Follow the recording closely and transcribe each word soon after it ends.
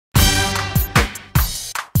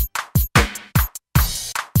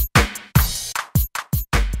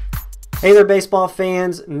Hey there, baseball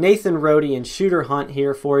fans. Nathan Rohde and Shooter Hunt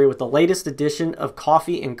here for you with the latest edition of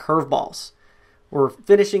Coffee and Curveballs. We're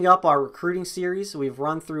finishing up our recruiting series. We've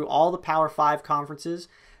run through all the Power 5 conferences.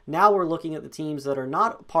 Now we're looking at the teams that are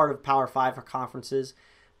not part of Power 5 conferences.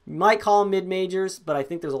 You might call them mid-majors, but I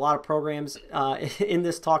think there's a lot of programs in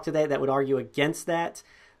this talk today that would argue against that.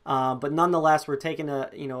 But nonetheless, we're taking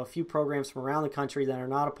a few programs from around the country that are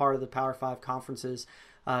not a part of the Power 5 conferences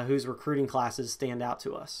whose recruiting classes stand out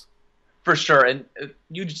to us. For sure, and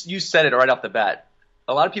you said it right off the bat.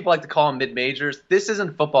 A lot of people like to call them mid-majors. This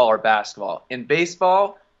isn't football or basketball. In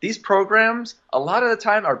baseball, these programs, a lot of the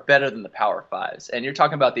time, are better than the Power Fives. And you're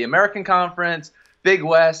talking about the American Conference, Big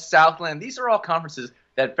West, Southland. These are all conferences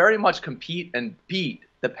that very much compete and beat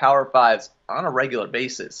the Power Fives on a regular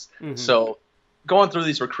basis. Mm-hmm. So going through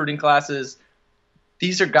these recruiting classes,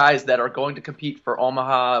 these are guys that are going to compete for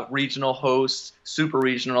Omaha regional hosts, super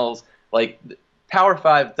regionals. Like, Power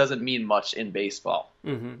 5 doesn't mean much in baseball.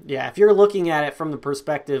 Mm-hmm. Yeah, if you're looking at it from the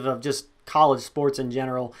perspective of just college sports in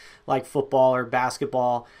general, like football or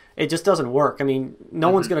basketball, it just doesn't work. I mean, no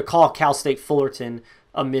one's going to call Cal State Fullerton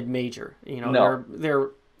a mid-major. They're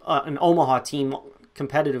an Omaha team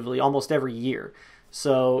competitively almost every year.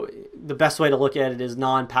 So the best way to look at it is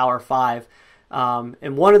non-Power 5.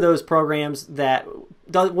 And one of those programs that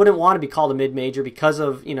wouldn't want to be called a mid-major because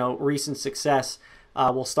of recent success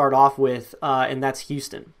we'll start off with, and that's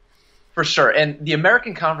Houston. For sure. And the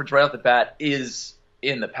American Conference right off the bat is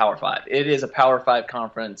in the Power 5. It is a Power 5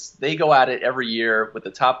 conference. They go at it every year with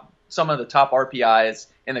some of the top RPIs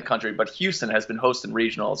in the country, but Houston has been hosting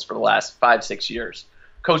regionals for the last 5-6 years.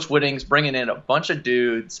 Coach Whitting's bringing in a bunch of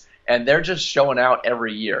dudes, and they're just showing out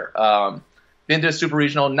every year. Been to a super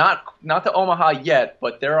regional, not to Omaha yet,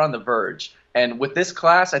 but they're on the verge. And with this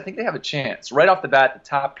class, I think they have a chance. Right off the bat, the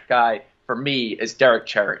top guy for me is Derek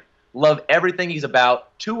Cherry. Love everything he's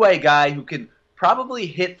about. Two-way guy who can probably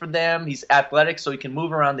hit for them. He's athletic, so he can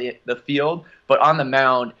move around the field. But on the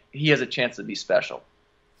mound, he has a chance to be special.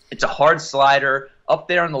 It's a hard slider, up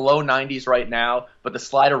there in the low 90s right now, but the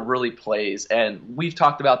slider really plays. And we've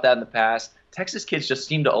talked about that in the past. Texas kids just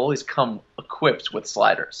seem to always come equipped with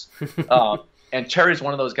sliders. And Cherry's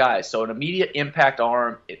one of those guys. So an immediate impact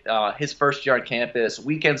arm, his first year on campus,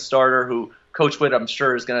 weekend starter who Coach Witt, I'm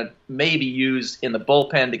sure, is going to maybe use in the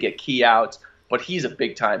bullpen to get key outs, but he's a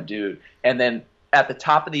big-time dude. And then at the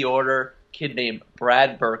top of the order, kid named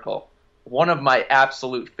Brad Burkle, one of my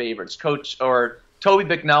absolute favorites. Toby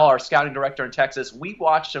Bicknell, our scouting director in Texas, we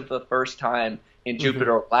watched him for the first time in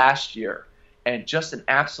Jupiter last year, and just an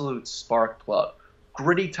absolute spark plug.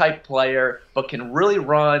 Gritty-type player, but can really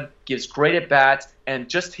run, gives great at-bats, and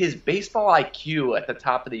just his baseball IQ at the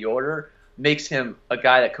top of the order makes him a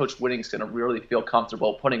guy that Coach Whitting's going to really feel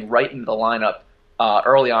comfortable putting right into the lineup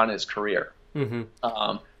early on in his career. Mm-hmm.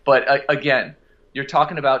 But again, you're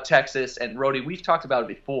talking about Texas, and Rohde, we've talked about it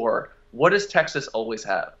before. What does Texas always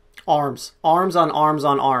have? Arms on arms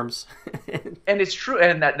on arms. And it's true,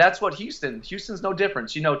 and that's what Houston's no different.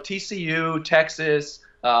 TCU, Texas,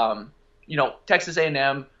 Texas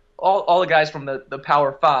A&M, all the guys from the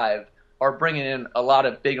Power 5 are bringing in a lot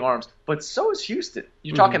of big arms, but so is Houston.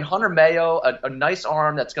 You're talking Hunter Mayo, a nice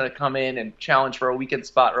arm that's going to come in and challenge for a weekend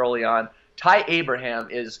spot early on. Ty Abraham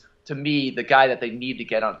is, to me, the guy that they need to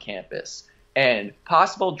get on campus. And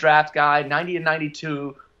possible draft guy, 90 and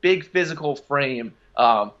 92, big physical frame,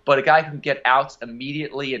 but a guy who can get outs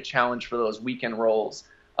immediately and challenge for those weekend roles.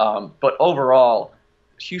 But overall,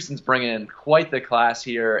 Houston's bringing in quite the class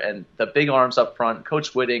here, and the big arms up front.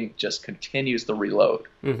 Coach Whitting just continues to reload.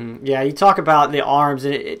 Mm-hmm. Yeah, you talk about the arms,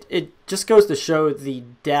 and it just goes to show the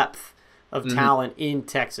depth of talent in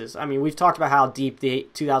Texas. I mean, we've talked about how deep the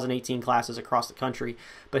 2018 class is across the country,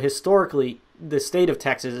 but historically, the state of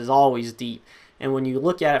Texas is always deep. And when you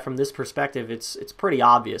look at it from this perspective, it's pretty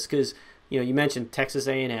obvious because you mentioned Texas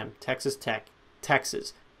A&M, Texas Tech,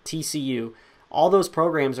 Texas, TCU. All those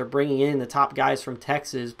programs are bringing in the top guys from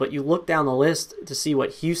Texas, but you look down the list to see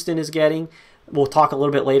what Houston is getting. We'll talk a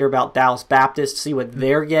little bit later about Dallas Baptist, see what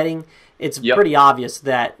they're getting. It's pretty obvious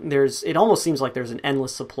that it almost seems like there's an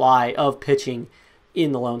endless supply of pitching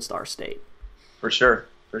in the Lone Star State. For sure.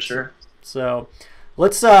 So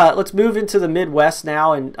let's move into the Midwest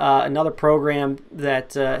now, and another program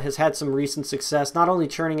that has had some recent success, not only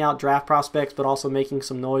churning out draft prospects, but also making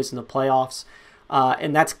some noise in the playoffs.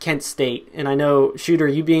 And that's Kent State. And I know, Shooter,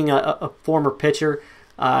 you being a former pitcher,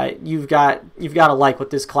 you've got to like what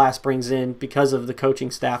this class brings in because of the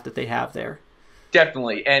coaching staff that they have there.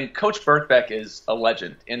 Definitely. And Coach Birkbeck is a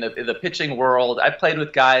legend in the pitching world. I played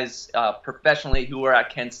with guys professionally who were at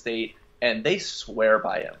Kent State, and they swear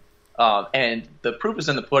by him. And the proof is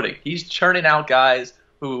in the pudding. He's churning out guys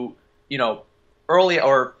who, early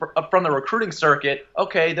or from the recruiting circuit,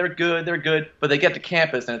 okay, they're good, but they get to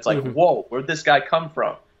campus and it's like, whoa, where'd this guy come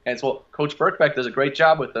from? And so Coach Birkbeck does a great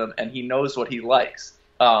job with them, and he knows what he likes.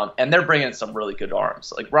 And they're bringing some really good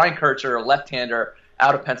arms, like Brian Kircher, a left-hander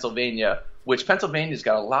out of Pennsylvania, which Pennsylvania's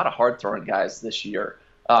got a lot of hard-throwing guys this year.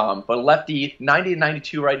 But lefty, 90 and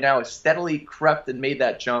 92 right now, has steadily crept and made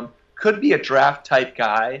that jump. Could be a draft-type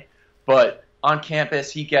guy, but on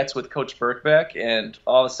campus, he gets with Coach Birkbeck, and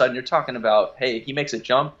all of a sudden you're talking about, hey, he makes a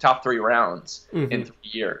jump, top 3 rounds in 3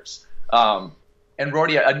 years. And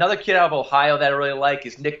Rorty, another kid out of Ohio that I really like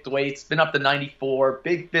is Nick Thwaites. Been up to 94,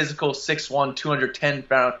 big physical, 6'1",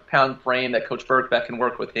 210-pound frame that Coach Birkbeck can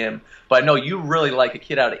work with him. But I know you really like a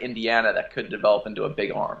kid out of Indiana that could develop into a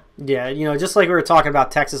big arm. Yeah, just like we were talking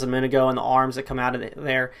about Texas a minute ago and the arms that come out of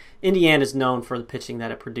there, Indiana is known for the pitching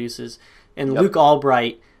that it produces. And Luke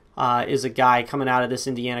Albright is a guy coming out of this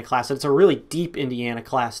Indiana class. And it's a really deep Indiana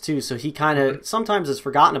class, too. So he kind of sometimes is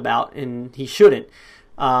forgotten about, and he shouldn't.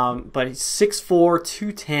 But he's 6'4",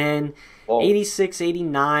 210, 86,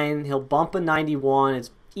 89. He'll bump a 91.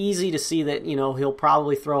 It's easy to see that, he'll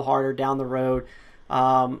probably throw harder down the road.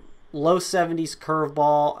 Low 70s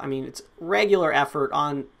curveball. I mean, it's regular effort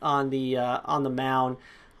on the mound.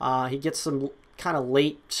 He gets some kind of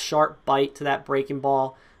late sharp bite to that breaking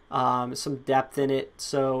ball. Some depth in it.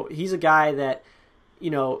 So he's a guy that,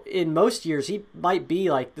 in most years he might be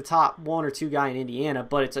like the top 1 or 2 guy in Indiana,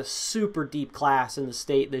 but it's a super deep class in the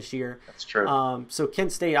state this year. That's true. So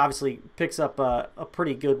Kent State obviously picks up a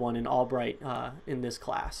pretty good one in Albright in this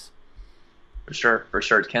class. For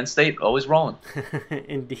sure. Kent State always rolling.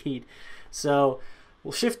 Indeed. So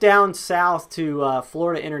we'll shift down south to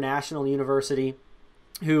Florida International University,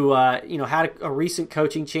 who had a recent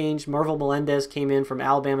coaching change. Mervil Melendez came in from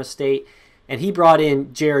Alabama State, and he brought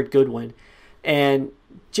in Jared Goodwin. And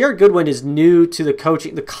Jared Goodwin is new to the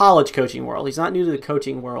college coaching world. He's not new to the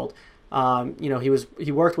coaching world.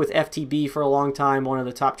 He worked with FTB for a long time, one of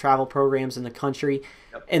the top travel programs in the country.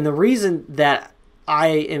 Yep. And the reason that I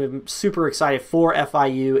am super excited for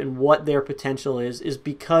FIU and what their potential is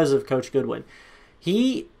because of Coach Goodwin.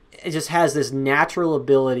 He just has this natural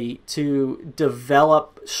ability to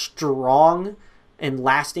develop strong and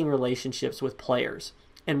lasting relationships with players.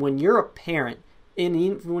 And when you're a parent, and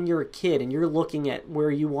even when you're a kid and you're looking at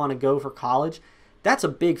where you want to go for college, that's a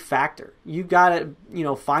big factor. You got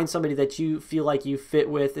to, find somebody that you feel like you fit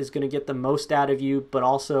with, is going to get the most out of you, but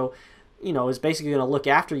also, is basically going to look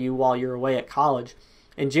after you while you're away at college.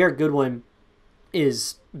 And Jared Goodwin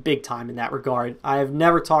is big time in that regard. I have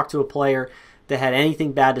never talked to a player that had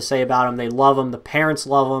anything bad to say about him. They love him. The parents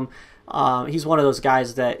love him. He's one of those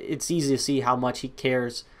guys that it's easy to see how much he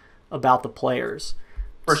cares about the players.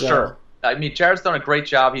 For sure. I mean, Jared's done a great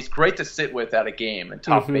job. He's great to sit with at a game and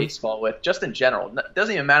talk baseball with, just in general. It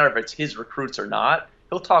doesn't even matter if it's his recruits or not.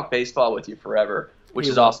 He'll talk baseball with you forever, which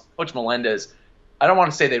is awesome. Coach Melendez, I don't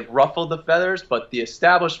want to say they've ruffled the feathers, but the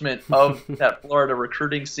establishment of that Florida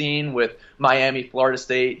recruiting scene with Miami, Florida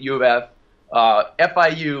State, U of F,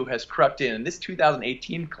 FIU has crept in. And this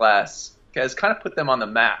 2018 class has kind of put them on the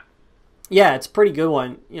map. Yeah, it's a pretty good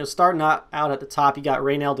one. Starting out at the top, you got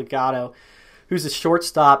Reynel Delgado, who's a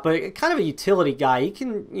shortstop, but kind of a utility guy. He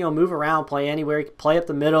can, move around, play anywhere. He could play up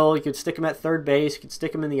the middle. You could stick him at third base. You could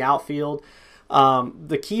stick him in the outfield.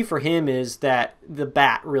 The key for him is that the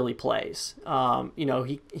bat really plays.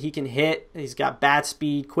 He can hit. He's got bat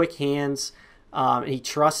speed, quick hands. He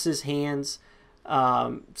trusts his hands.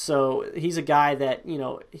 So he's a guy that,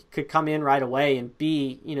 could come in right away and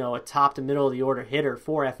be, a top to middle of the order hitter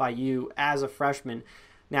for FIU as a freshman.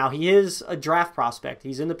 Now, he is a draft prospect.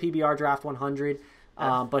 He's in the PBR Draft 100,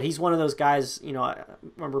 but he's one of those guys, I'm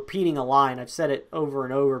repeating a line. I've said it over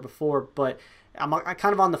and over before, but I'm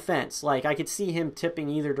kind of on the fence. Like, I could see him tipping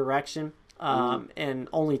either direction, and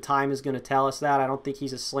only time is going to tell us that. I don't think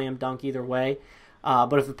he's a slam dunk either way.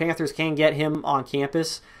 But if the Panthers can get him on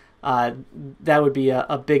campus, that would be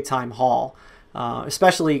a big-time haul.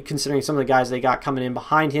 Especially considering some of the guys they got coming in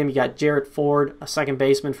behind him. You got Jarrett Ford, a second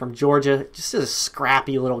baseman from Georgia, just a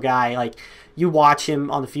scrappy little guy. Like, you watch him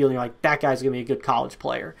on the field and you're like, that guy's going to be a good college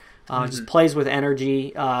player. Just plays with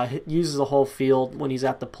energy, uses the whole field when he's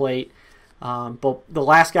at the plate. But the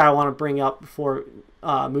last guy I want to bring up before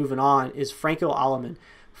moving on is Franco Alaman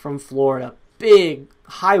from Florida. Big,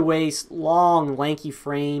 high waist, long, lanky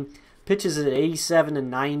frame, pitches at 87 and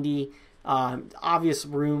 90. Obvious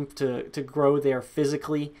room to grow there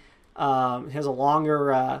physically. Has a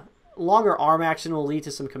longer arm action, will lead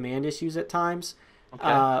to some command issues at times.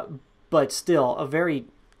 Okay. But still a very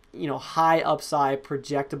high upside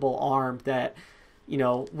projectable arm that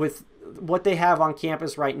with what they have on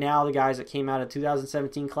campus right now, the guys that came out of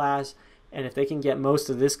 2017 class, and if they can get most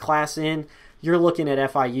of this class in, you're looking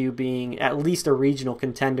at FIU being at least a regional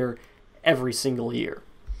contender every single year.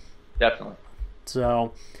 Definitely.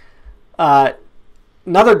 So,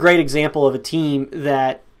 another great example of a team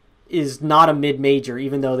that is not a mid-major,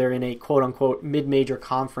 even though they're in a quote-unquote mid-major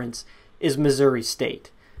conference, is Missouri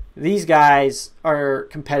State. These guys are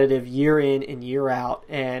competitive year in and year out,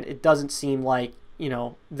 and it doesn't seem like,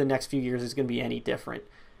 the next few years is going to be any different.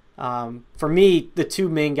 For me, the two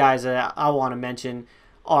main guys that I want to mention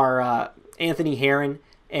are Anthony Herron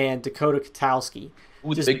and Dakota Katowski.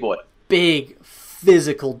 Who's a big boy? Big,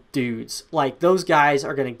 physical dudes. Like, those guys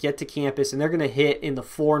are going to get to campus, and they're going to hit in the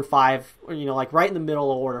 4 and 5, like right in the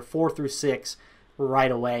middle of the order, 4 through 6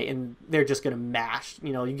 right away, and they're just going to mash.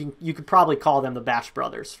 You could probably call them the Bash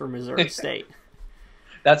Brothers for Missouri State.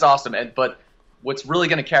 That's awesome. But what's really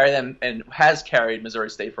going to carry them and has carried Missouri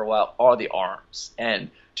State for a while are the arms. And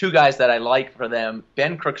two guys that I like for them,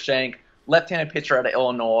 Ben Cruikshank, left-handed pitcher out of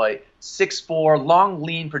Illinois, 6'4", long,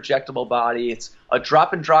 lean, projectable body. It's a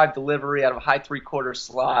drop-and-drive delivery out of a high three-quarter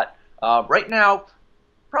slot. Right now,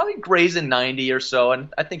 probably grazing 90 or so,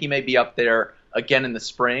 and I think he may be up there again in the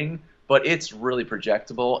spring, but it's really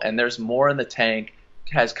projectable, and there's more in the tank,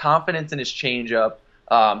 has confidence in his changeup,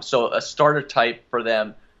 so a starter type for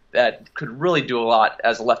them that could really do a lot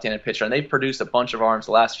as a left-handed pitcher. And they've produced a bunch of arms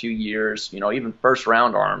the last few years, even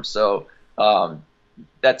first-round arms. So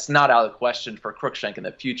that's not out of the question for Cruikshank in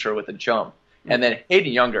the future with a jump. And then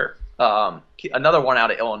Hayden Younger, another one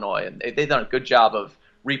out of Illinois. And they've done a good job of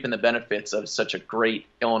reaping the benefits of such a great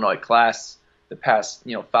Illinois class the past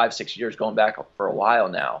 5-6 years, going back for a while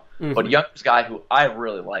now. Mm-hmm. But Younger's a guy who I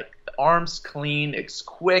really like. The arm's clean, it's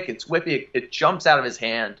quick, it's whippy, it jumps out of his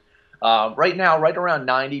hand. Right now, right around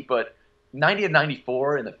 90, but 90 and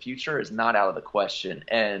 94 in the future is not out of the question.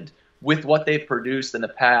 And with what they've produced in the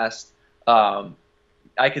past,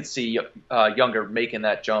 I could see Younger making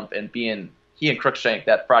that jump and being he and Cruikshank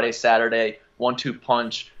that Friday, Saturday 1-2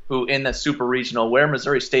 punch, who in the super regional where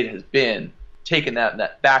Missouri State has been, taking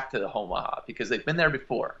that back to the Omaha because they've been there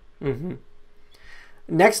before. Mm-hmm.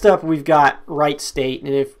 Next up, we've got Wright State,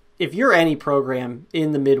 and if you're any program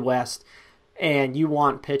in the Midwest and you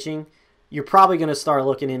want pitching, you're probably going to start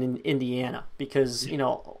looking in Indiana because,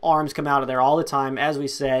 arms come out of there all the time, as we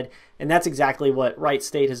said, and that's exactly what Wright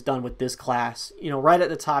State has done with this class. Right at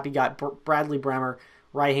the top, you got Bradley Bremer,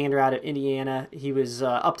 right-hander out of Indiana. He was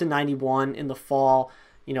up to 91 in the fall,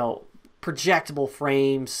 projectable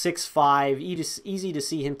frame, 6'5", easy to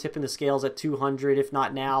see him tipping the scales at 200, if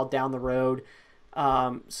not now, down the road.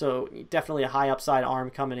 So definitely a high upside arm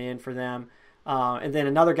coming in for them. And then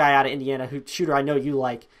another guy out of Indiana, shooter I know you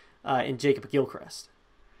like, in Jacob Gilchrist.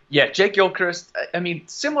 Yeah, Jake Gilchrist. I mean,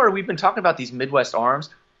 similar. We've been talking about these Midwest arms,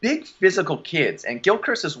 big physical kids, and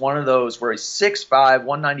Gilchrist is one of those where he's 6'5",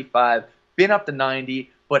 195, been up to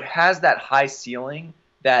 90, but has that high ceiling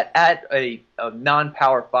that at a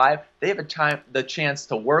non-Power 5, they have the chance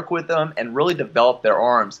to work with them and really develop their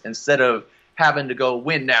arms instead of having to go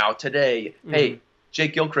win now today. Mm-hmm. Hey,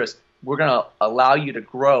 Jake Gilchrist, we're going to allow you to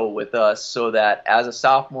grow with us so that as a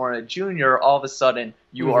sophomore and a junior, all of a sudden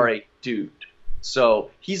you are a dude. So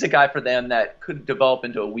he's a guy for them that could develop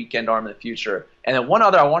into a weekend arm in the future. And then one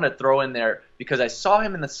other I want to throw in there because I saw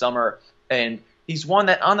him in the summer, and he's one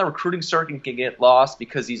that on the recruiting circuit can get lost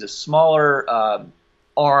because he's a smaller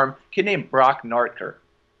arm, kid named Brock Nartker.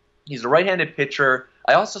 He's a right-handed pitcher.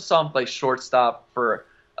 I also saw him play shortstop for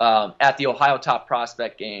at the Ohio Top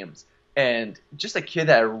Prospect games. And just a kid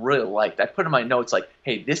that I really liked. I put in my notes like,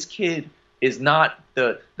 hey, this kid is not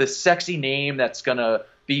the sexy name that's going to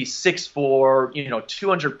be 6'4",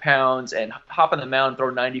 200 pounds and hop on the mound, throw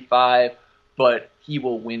 95, but he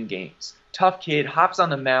will win games. Tough kid, hops on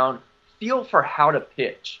the mound, feel for how to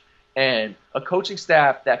pitch. And a coaching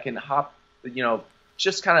staff that can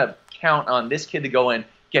just kind of count on this kid to go in,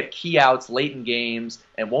 get key outs late in games,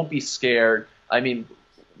 and won't be scared. I mean,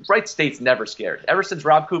 Wright State's never scared. Ever since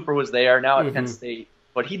Rob Cooper was there, now at Penn State,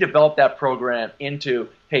 but he developed that program into,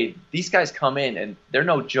 hey, these guys come in and they're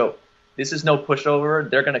no joke. This is no pushover.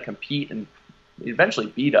 They're going to compete and eventually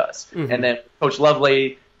beat us. Mm-hmm. And then Coach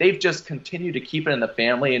Lovely, they've just continued to keep it in the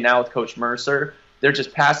family, and now with Coach Mercer, they're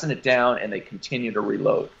just passing it down and they continue to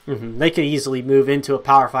reload. Mm-hmm. They could easily move into a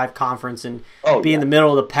Power 5 conference and be in the middle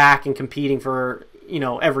of the pack and competing for,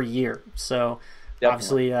 every year. So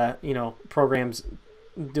definitely. Obviously, programs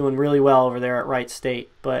doing really well over there at Wright State.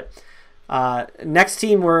 But next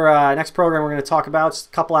program we're going to talk about is a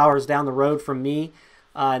couple hours down the road from me,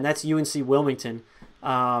 and that's UNC Wilmington.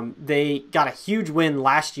 They got a huge win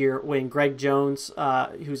last year when Greg Jones,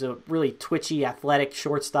 who's a really twitchy, athletic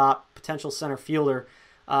shortstop, potential center fielder,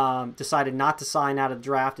 decided not to sign out of the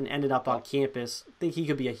draft and ended up on campus. I think he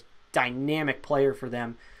could be a dynamic player for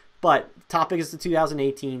them. But topic is the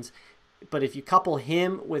 2018s. But if you couple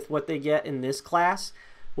him with what they get in this class,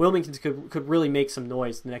 Wilmington could really make some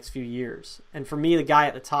noise the next few years. And for me, the guy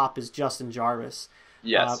at the top is Justin Jarvis.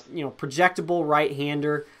 Yes. Projectable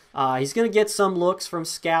right-hander. He's going to get some looks from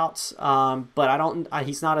scouts, but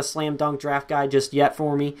he's not a slam dunk draft guy just yet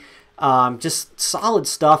for me. Just solid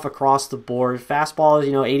stuff across the board. Fastball is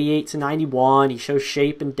 88 to 91. He shows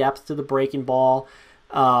shape and depth to the breaking ball.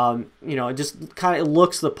 It just kind of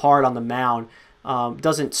looks the part on the mound.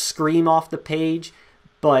 Doesn't scream off the page,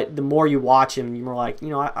 but the more you watch him, you're more like,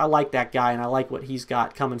 I like that guy and I like what he's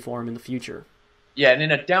got coming for him in the future. Yeah, and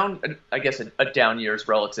in a down year is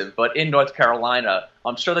relative, but in North Carolina,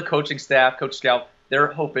 I'm sure the coaching staff, Coach Scout, they're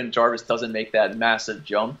hoping Jarvis doesn't make that massive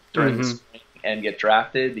jump during the spring and get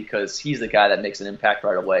drafted, because he's the guy that makes an impact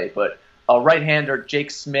right away. But a right-hander,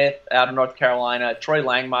 Jake Smith out of North Carolina, Troy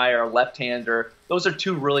Langmeyer, a left-hander, those are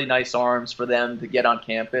two really nice arms for them to get on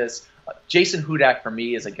campus. Jason Hudak, for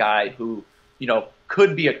me, is a guy who,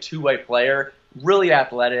 could be a two-way player, really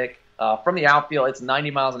athletic. From the outfield, it's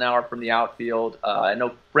 90 miles an hour from the outfield. I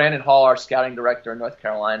know Brandon Hall, our scouting director in North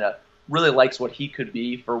Carolina, really likes what he could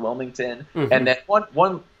be for Wilmington. And then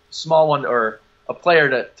one small one, or a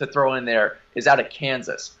player to throw in there, is out of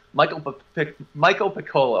Kansas, Michael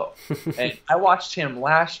Piccolo. And I watched him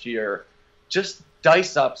last year just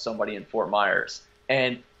dice up somebody in Fort Myers.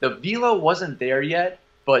 And the velo wasn't there yet,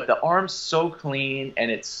 but the arm's so clean and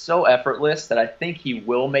it's so effortless that I think he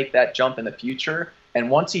will make that jump in the future. And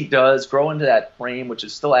once he does grow into that frame, which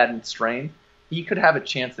is still adding strength, he could have a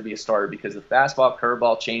chance to be a starter, because the fastball,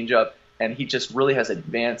 curveball, changeup, and he just really has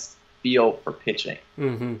advanced feel for pitching.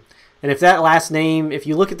 And if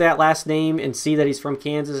you look at that last name and see that he's from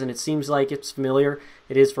Kansas and it seems like it's familiar,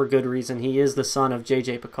 it is for good reason. He is the son of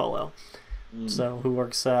J.J. Piccolo, who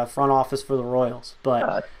works front office for the Royals. But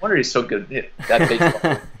I wonder he's so good at that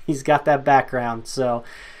baseball. He's got that background, so...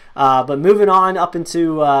 but moving on up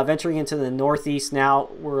into venturing into the Northeast now,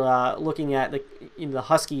 we're looking at the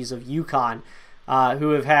Huskies of UConn, who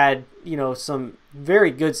have had some very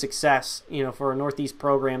good success for a Northeast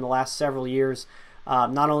program the last several years.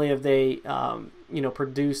 Not only have they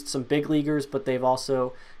produced some big leaguers, but they've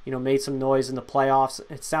also made some noise in the playoffs.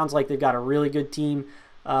 It sounds like they've got a really good team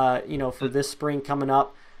for this spring coming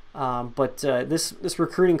up. But this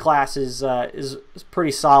recruiting class is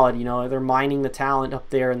pretty solid. They're mining the talent up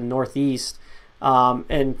there in the Northeast.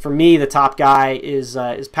 And for me, the top guy is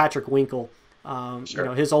Patrick Winkle.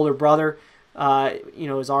 Sure. His older brother,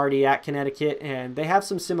 is already at Connecticut, and they have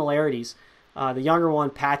some similarities. The younger one,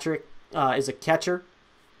 Patrick, is a catcher,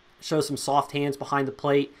 shows some soft hands behind the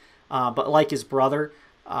plate. But like his brother,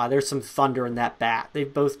 there's some thunder in that bat.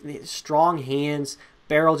 They've both strong hands.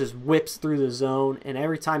 Barrel just whips through the zone, and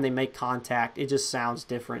every time they make contact, it just sounds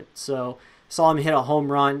different. So saw him hit a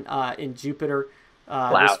home run in Jupiter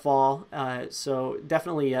this fall. So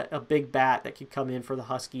definitely a big bat that could come in for the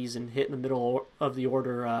Huskies and hit in the middle of the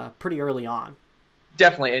order pretty early on.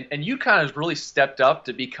 Definitely, and UConn has really stepped up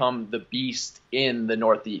to become the beast in the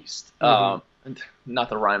Northeast. Not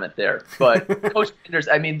the rhyme it there, but Coach Sanders,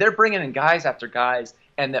 they're bringing in guys after guys.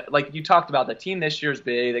 And like you talked about, the team this year is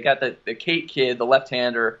big. They got the Kate kid, the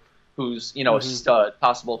left-hander, who's a stud,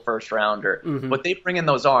 possible first-rounder. But they bring in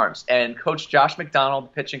those arms. And Coach Josh McDonald, the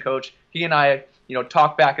pitching coach, he and I,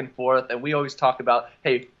 talk back and forth. And we always talk about,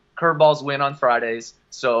 hey, curveballs win on Fridays.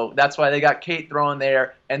 So that's why they got Kate throwing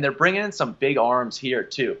there. And they're bringing in some big arms here,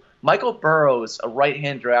 too. Michael Burrows, a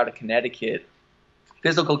right-hander out of Connecticut,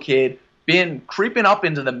 physical kid, been creeping up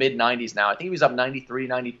into the mid-90s now. I think he was up 93,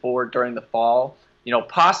 94 during the fall.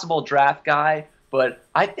 Possible draft guy, but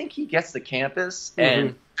I think he gets the campus.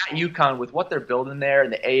 And at UConn, with what they're building there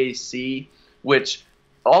in the AAC, which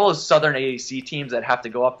all those Southern AAC teams that have to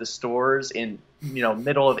go up the stores in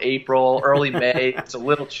middle of April, early May, it's a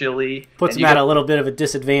little chilly. Puts them at a little bit of a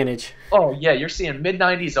disadvantage. Oh yeah, you're seeing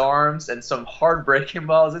mid-90s arms and some hard breaking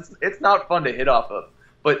balls. It's not fun to hit off of.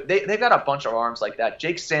 But they've got a bunch of arms like that.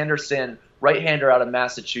 Jake Sanderson, right-hander out of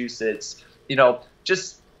Massachusetts,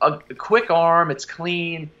 just a quick arm. It's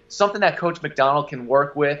clean, something that Coach McDonald can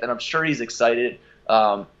work with, and I'm sure he's excited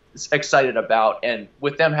about. And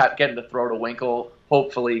with them getting to throw to Winkle,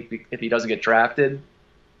 hopefully, if he doesn't get drafted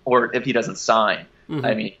or if he doesn't sign,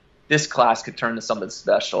 this class could turn to something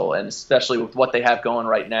special. And especially with what they have going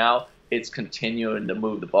right now, it's continuing to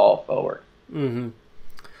move the ball forward.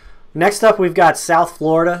 Next up, we've got South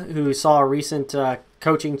Florida, who saw a recent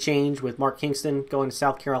coaching change with Mark Kingston going to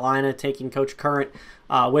South Carolina, taking Coach Current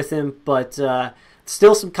with him, but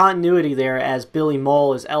still some continuity there as Billy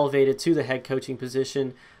Mole is elevated to the head coaching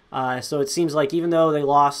position. So it seems like even though they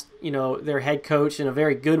lost, their head coach and a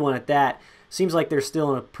very good one at that, seems like they're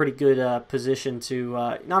still in a pretty good position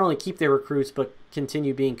to not only keep their recruits but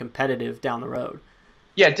continue being competitive down the road.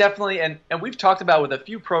 Yeah, definitely. And we've talked about with a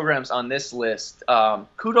few programs on this list,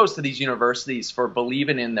 kudos to these universities for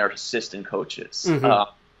believing in their assistant coaches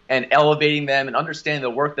and elevating them and understanding the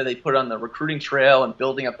work that they put on the recruiting trail and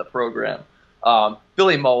building up the program.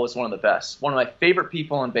 Billy Mole is one of the best, one of my favorite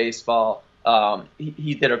people in baseball.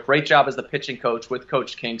 He did a great job as the pitching coach with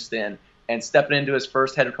Coach Kingston and stepping into his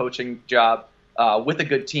first head coaching job with a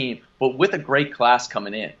good team, but with a great class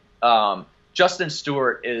coming in. Justin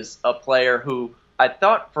Stewart is a player who I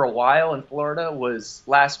thought for a while in Florida was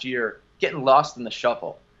last year getting lost in the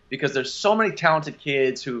shuffle because there's so many talented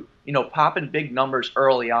kids who, pop in big numbers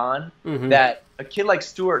early on that a kid like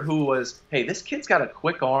Stewart who was, hey, this kid's got a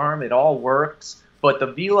quick arm, it all works, but the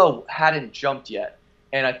velo hadn't jumped yet.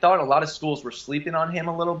 And I thought a lot of schools were sleeping on him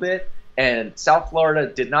a little bit, and South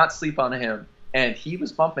Florida did not sleep on him. And he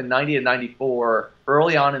was bumping 90 to 94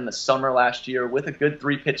 early on in the summer last year with a good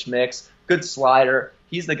 3-pitch mix, good slider.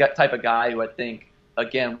 He's the type of guy who I think,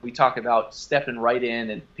 again, we talk about stepping right in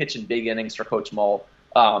and pitching big innings for Coach Mole.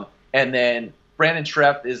 And then Brandon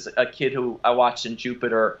Trepp is a kid who I watched in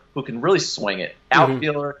Jupiter who can really swing it.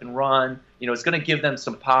 Outfielder, can run. It's going to give them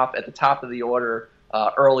some pop at the top of the order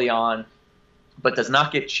early on, but does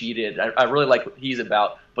not get cheated. I really like what he's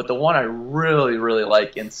about. But the one I really, really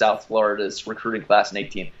like in South Florida's recruiting class in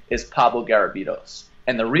 18 is Pablo Garabitos.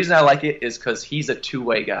 And the reason I like it is because he's a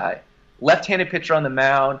two-way guy. Left-handed pitcher on the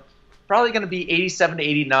mound, probably going to be 87 to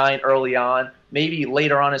 89 early on, maybe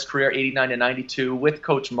later on in his career, 89 to 92 with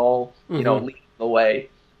Coach Mole, leading the way.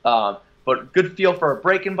 But good feel for a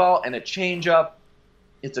breaking ball and a changeup.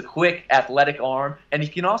 It's a quick, athletic arm, and he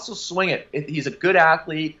can also swing it. He's a good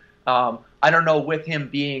athlete. I don't know with him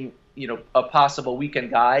being, a possible weekend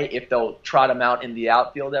guy if they'll trot him out in the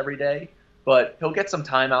outfield every day, but he'll get some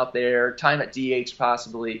time out there, time at DH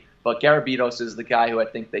possibly. But Garabitos is the guy who I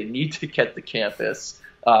think they need to get to campus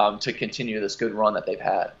to continue this good run that they've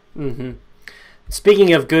had.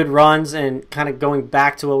 Speaking of good runs and kind of going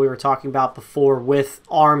back to what we were talking about before with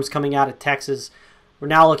arms coming out of Texas, we're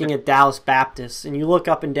now looking at Dallas Baptist, and you look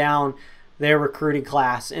up and down their recruiting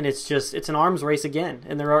class, and it's an arms race again,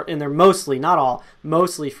 and they're mostly, not all,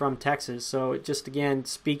 mostly from Texas. So it just again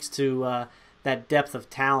speaks to that depth of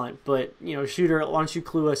talent. But Shooter, why don't you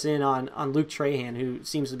clue us in on Luke Trahan, who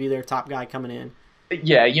seems to be their top guy coming in?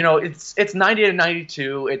 Yeah, it's 90 to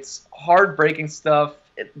 92. It's hard breaking stuff.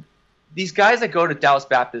 These guys that go to Dallas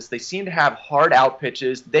Baptist, they seem to have hard out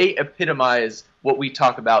pitches. They epitomize what we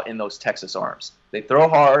talk about in those Texas arms. They throw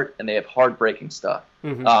hard, and they have hard breaking stuff.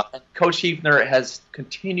 And Coach Hefner has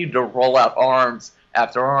continued to roll out arms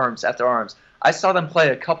after arms after arms. I saw them play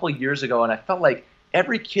a couple years ago, and I felt like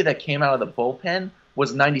every kid that came out of the bullpen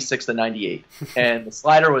was 96 to 98, and the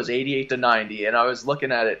slider was 88 to 90. And I was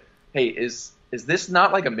looking at it, hey, is this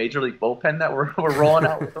not like a major league bullpen that we're rolling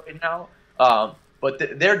out with right now?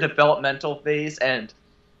 But their developmental phase, and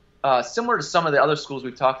similar to some of the other schools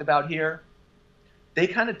we've talked about here, they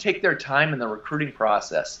kind of take their time in the recruiting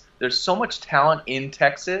process. There's so much talent in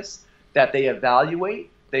Texas that they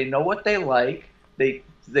evaluate. They know what they like. They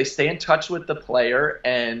stay in touch with the player,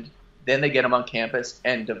 and then they get them on campus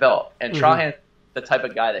and develop. And Trahan, the type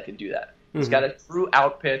of guy that can do that. He's got a true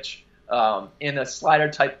out pitch in a slider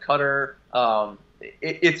type cutter.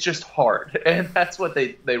 It's just hard, and that's what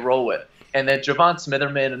they roll with. And then Javon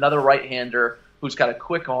Smitherman, another right-hander who's got a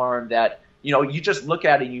quick arm that, you just look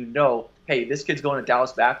at it and hey, this kid's going to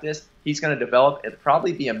Dallas Baptist. He's going to develop and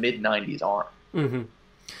probably be a mid-90s arm.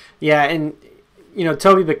 Yeah, and,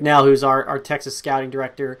 Toby McNell, who's our Texas scouting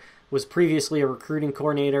director, was previously a recruiting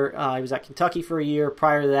coordinator. He was at Kentucky for a year.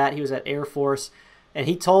 Prior to that, he was at Air Force. And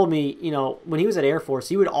he told me, when he was at Air Force,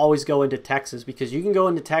 he would always go into Texas because you can go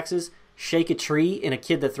into Texas, shake a tree, and a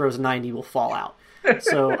kid that throws 90 will fall out.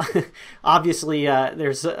 So obviously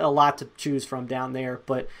there's a lot to choose from down there.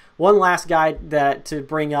 But one last guy to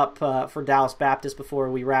bring up for Dallas Baptist before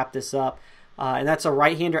we wrap this up, and that's a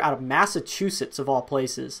right-hander out of Massachusetts of all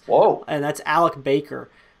places. Whoa! And that's Alec Baker.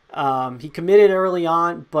 He committed early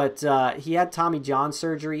on, but he had Tommy John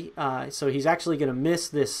surgery, so he's actually going to miss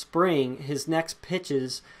this spring. His next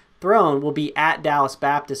pitches thrown will be at Dallas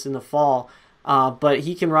Baptist in the fall, but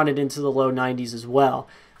he can run it into the low 90s as well.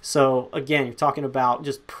 So, again, you're talking about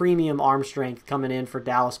just premium arm strength coming in for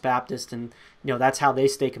Dallas Baptist, and that's how they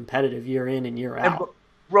stay competitive year in and year out. And,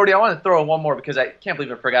 Brody, I want to throw in one more because I can't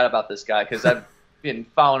believe I forgot about this guy because been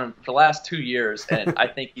following him for the last 2 years, and I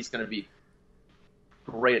think he's going to be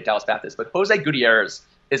great at Dallas Baptist. But Jose Gutierrez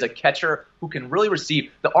is a catcher who can really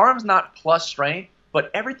receive. The arm's not plus strength, but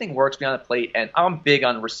everything works beyond the plate, and I'm big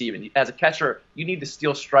on receiving. As a catcher, you need to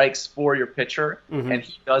steal strikes for your pitcher, and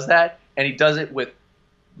he does that, and he does it with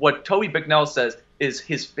what Toby Bicknell says is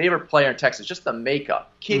his favorite player in Texas, just the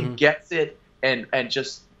makeup. Kid gets it and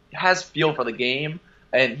just has feel for the game,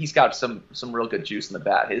 and he's got some real good juice in the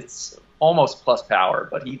bat. It's almost plus power,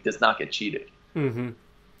 but he does not get cheated.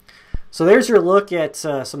 So there's your look at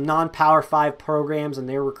some non-Power 5 programs and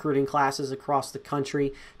their recruiting classes across the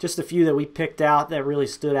country. Just a few that we picked out that really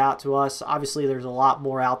stood out to us. Obviously, there's a lot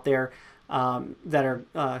more out there that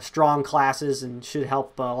are strong classes and should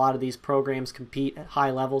help a lot of these programs compete at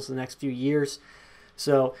high levels in the next few years.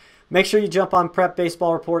 So make sure you jump on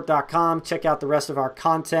prepbaseballreport.com. Check out the rest of our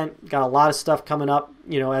content. Got a lot of stuff coming up,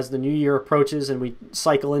 as the new year approaches and we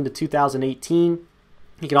cycle into 2018.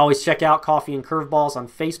 You can always check out Coffee and Curveballs on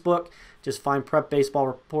Facebook. Just find Prep Baseball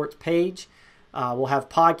Report's page. We'll have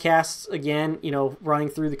podcasts again, running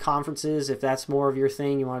through the conferences. If that's more of your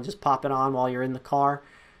thing, you want to just pop it on while you're in the car.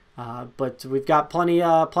 But we've got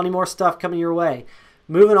plenty more stuff coming your way.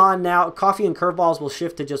 Moving on now, Coffee and Curveballs will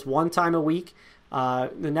shift to just one time a week.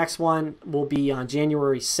 The next one will be on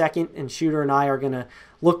January 2nd, and Shooter and I are going to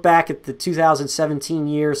look back at the 2017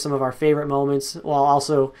 year, some of our favorite moments, while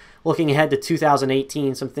also looking ahead to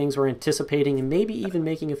 2018, some things we're anticipating, and maybe even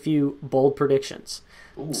making a few bold predictions.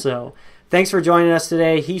 Ooh. So thanks for joining us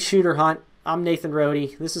today. He's Shooter Hunt. I'm Nathan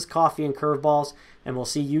Rohde. This is Coffee and Curveballs, and we'll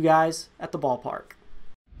see you guys at the ballpark.